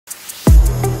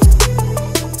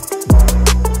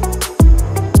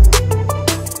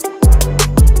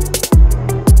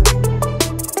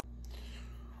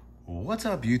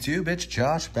What's up, YouTube? It's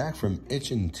Josh back from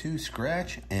Itchin to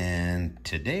Scratch, and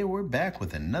today we're back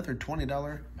with another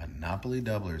 $20 Monopoly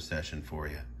Doubler session for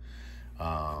you.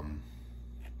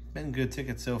 Been good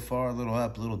tickets so far, a little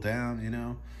up, a little down, you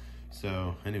know.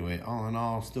 So anyway, all in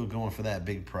all, still going for that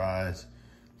big prize.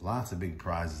 Lots of big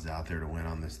prizes out there to win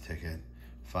on this ticket.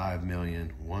 5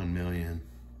 million, 1 million,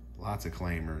 lots of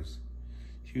claimers,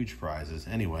 huge prizes.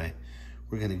 Anyway,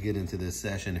 we're gonna get into this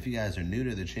session. If you guys are new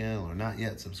to the channel or not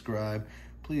yet subscribed,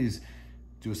 please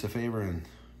do us a favor and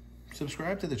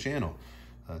subscribe to the channel.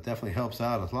 It definitely helps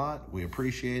out a lot. We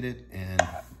appreciate it, and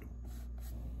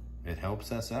it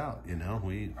helps us out.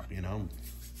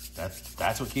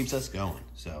 That's what keeps us going.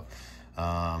 So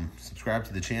subscribe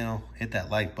to the channel, hit that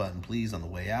like button, please, on the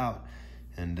way out,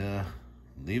 and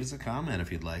leave us a comment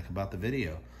if you'd like about the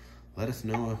video. Let us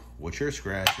know what you're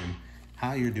scratching,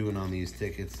 how you're doing on these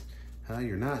tickets, how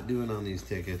you're not doing on these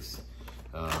tickets,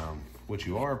 what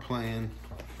you are playing,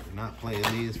 you're not playing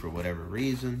these for whatever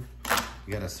reason.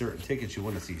 You got a certain ticket you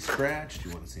want to see scratched,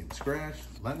 you want to see them scratched,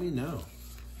 let me know.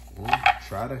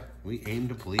 We aim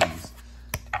to please.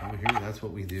 Over here, that's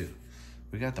what we do.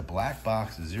 We got the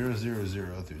Blackbox 000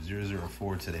 through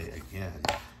 004 today again.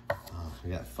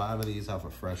 We got 5 of these off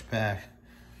a fresh pack.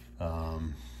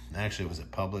 Actually, it was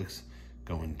at Publix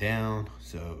going down,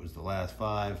 so it was the last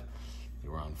 5. They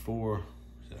were on 4,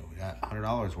 so we got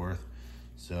 $100 worth.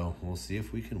 So we'll see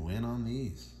if we can win on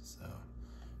these. So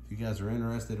if you guys are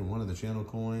interested in one of the channel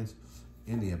coins,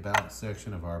 in the About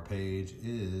section of our page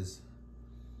is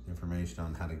information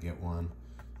on how to get one.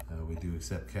 We do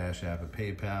accept Cash App and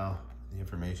PayPal. The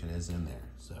information is in there.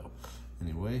 So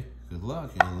anyway, good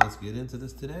luck, and let's get into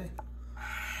this today.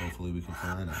 Hopefully we can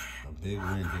find a big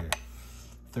win here.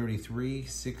 33,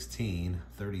 16,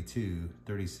 32,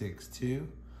 36, 2.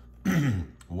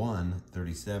 1,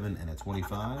 37, and a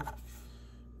 25.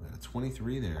 We got a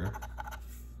 23 there.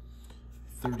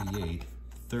 38,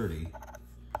 30,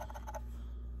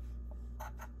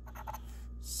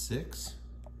 6,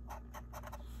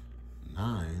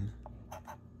 9,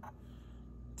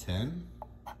 10,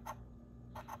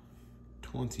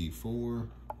 24,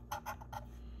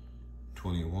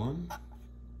 21,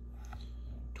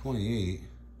 28,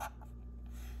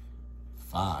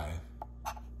 5,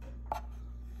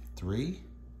 3,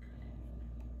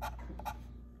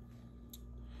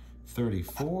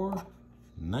 34,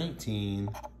 19,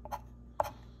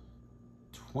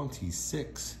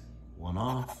 26, 1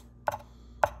 off,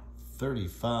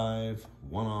 35,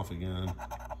 1 off again,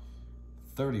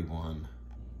 31,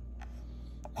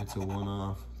 it's a 1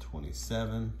 off,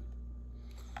 27,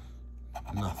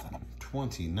 nothing,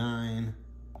 29,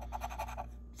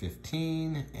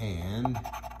 15, and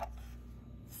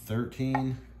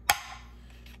 13.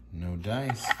 No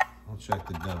dice. I'll check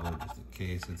the double just in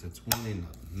case. It's a 20, nothing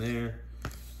there.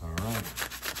 All right.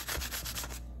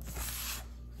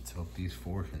 Let's hope these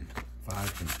 4 and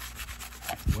 5 can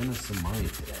win us some money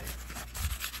today.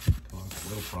 Come on, a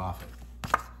little profit.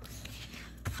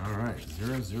 All right,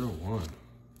 001.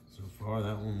 So far,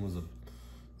 that one was a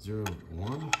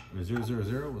 01, or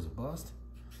 000 was a bust.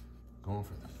 Going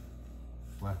for the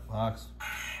black box.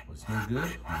 What's no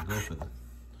good? I'll go for the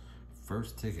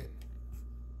first ticket.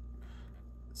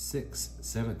 6,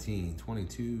 17,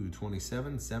 22,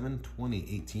 27, 7, 20,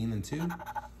 18, and 2,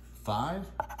 5,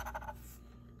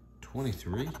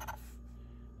 23,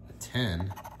 a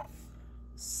 10,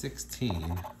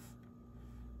 16,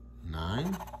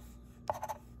 9,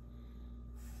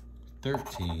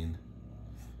 13,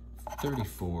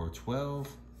 34, 12,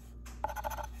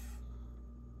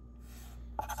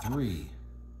 3,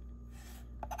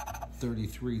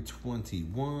 33,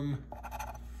 21,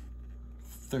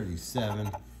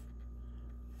 37,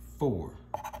 4,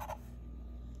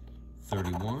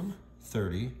 31,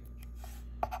 30,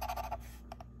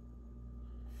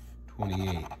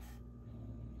 28,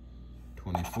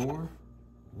 24,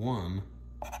 1,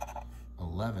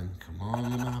 11, come on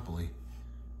Monopoly,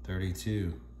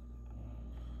 32,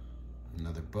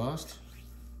 another bust,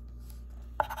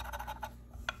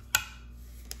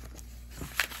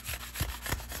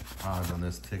 odds on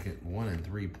this ticket 1 in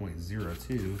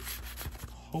 3.02,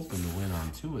 hoping to win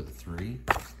on 2 of the 3.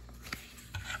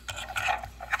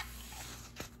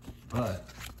 But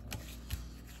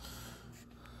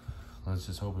let's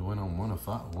just hope we win on 1 on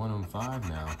 5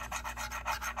 now.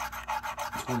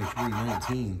 23,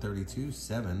 19, 32,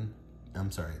 7.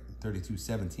 I'm sorry, 32,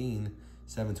 17,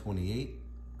 7, 28,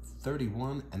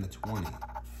 31, and a 20.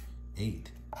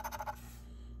 8,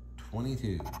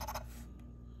 22,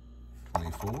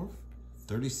 24,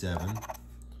 37,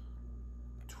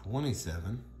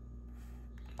 27,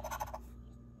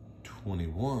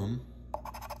 21,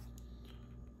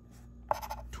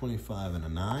 25 and a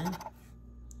 9,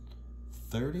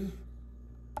 30,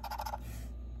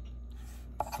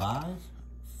 5,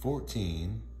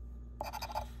 14,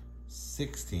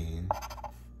 16,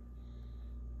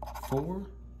 4,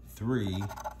 3,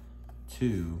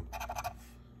 2,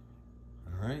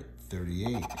 all right,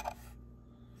 38,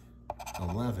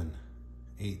 11,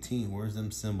 18, where's them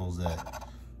symbols at?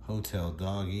 Hotel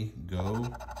doggy,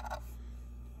 go.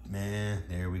 Man,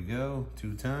 there we go,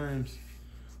 2 times.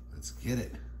 Let's get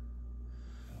it.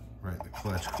 Right in the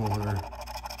clutch corner.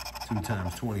 2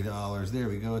 times $20. There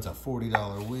we go. It's a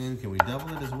 $40 win. Can we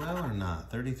double it as well or not?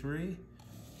 33?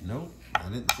 Nope, I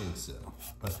didn't think so.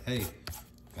 But hey,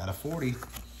 got a 40.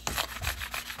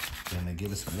 Can they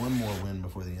give us one more win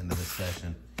before the end of the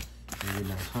session? Maybe a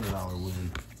nice $100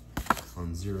 win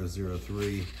on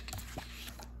 003.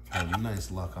 Had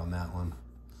nice luck on that one.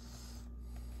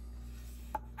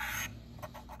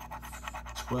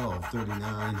 12,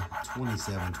 39,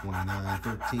 27, 29,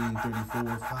 13,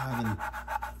 34, 5, and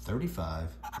 35.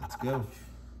 Let's go.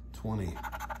 20,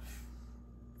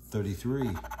 33,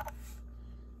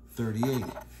 38,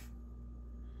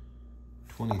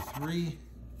 23,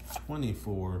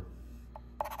 24,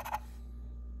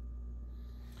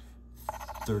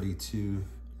 32,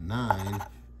 9,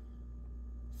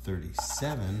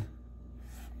 37,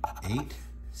 8,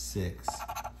 6,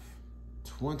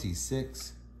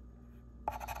 26,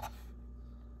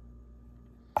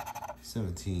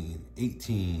 17,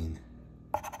 18,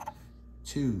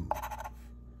 2,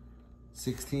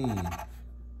 16,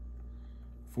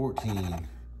 14,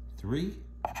 3,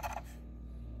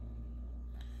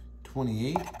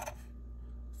 28,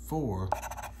 4,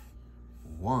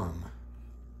 1.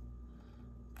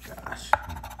 Gosh,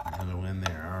 not a win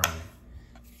there. All right.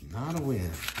 Not a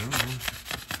win.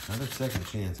 Another second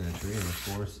chance entry, and of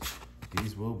course,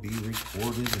 these will be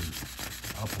recorded and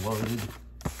uploaded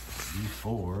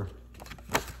before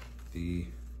the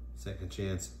second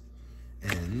chance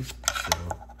ends. So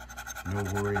no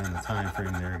worry on the time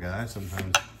frame there, guys.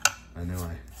 Sometimes I know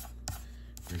I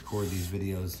record these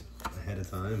videos ahead of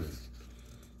time and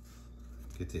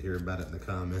get to hear about it in the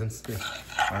comments.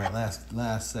 All right,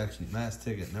 last section, last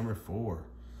ticket, number 4.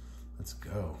 Let's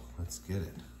go. Let's get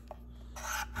it.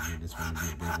 I need this one to be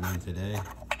a big win today.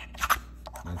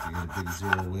 Like to get a big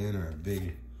 0 win or a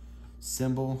big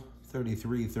symbol.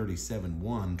 33, 37,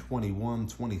 1, 21,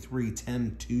 23,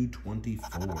 10, 2,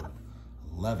 24,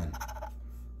 11,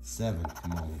 7,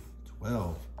 come on,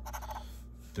 12,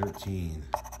 13,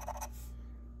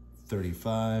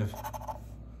 35,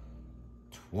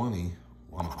 20,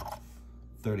 one off,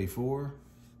 34,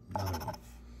 another one,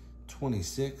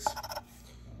 26,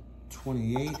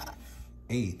 28,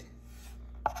 8,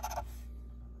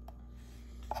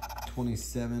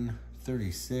 27,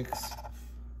 36,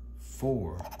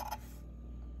 4,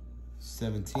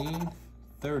 17,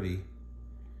 30,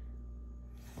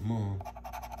 come on,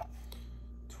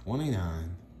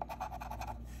 29,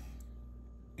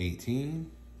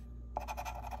 18,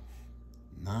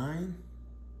 9,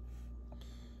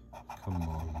 come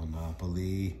on,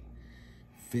 Monopoly,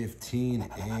 15,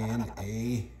 and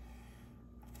a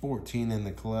 14 in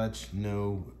the clutch,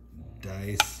 no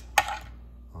dice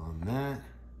on that,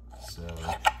 so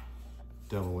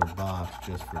double or box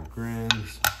just for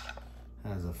grins.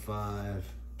 Has a 5.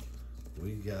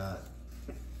 We got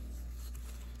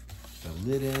the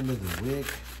lid end of the wick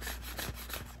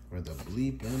or the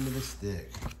bleep end of the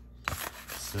stick.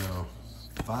 So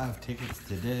 5 tickets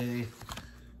today.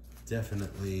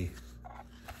 Definitely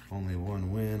only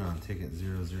one win on ticket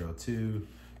 002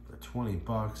 for 20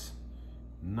 bucks.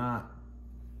 Not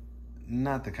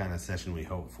the kind of session we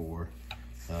hope for.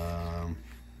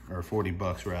 Or 40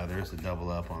 bucks rather. It's a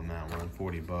double up on that one.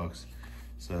 40 bucks.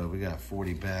 So we got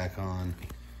 40 back on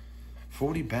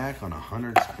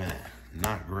 100 spent.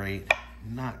 Not great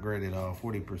at all.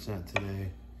 40%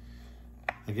 today.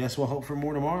 I guess we'll hope for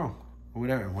more tomorrow or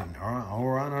whatever,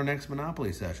 or on our next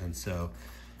Monopoly session. So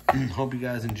hope you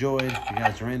guys enjoyed. If you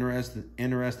guys are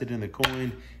interested in the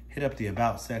coin, hit up the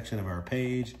about section of our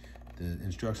page. The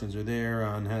instructions are there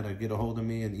on how to get a hold of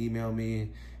me and email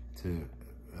me to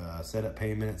set up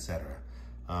payment, etc.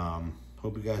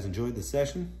 Hope you guys enjoyed the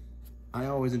session. I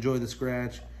always enjoy the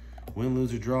scratch. Win,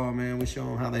 lose, or draw, man. We show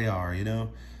them how they are, you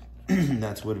know?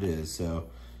 That's what it is. So,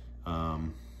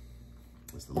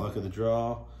 it's the luck of the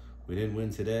draw. We didn't win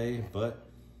today, but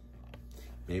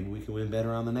maybe we can win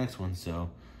better on the next one.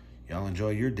 So, y'all enjoy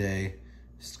your day.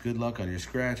 Just good luck on your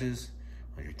scratches,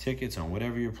 on your tickets, on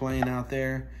whatever you're playing out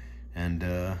there. And,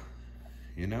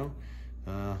 you know,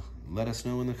 let us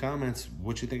know in the comments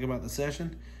what you think about the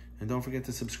session. And don't forget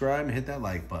to subscribe and hit that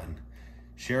like button.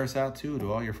 share us out too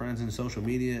to all your friends in social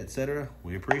media, etc.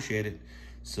 We appreciate it.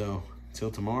 So until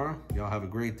tomorrow, y'all have a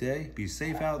great day. Be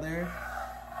safe out there.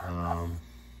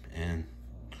 And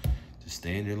just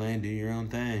stay in your lane, do your own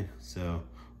thing. So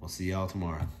we'll see y'all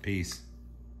tomorrow. Peace.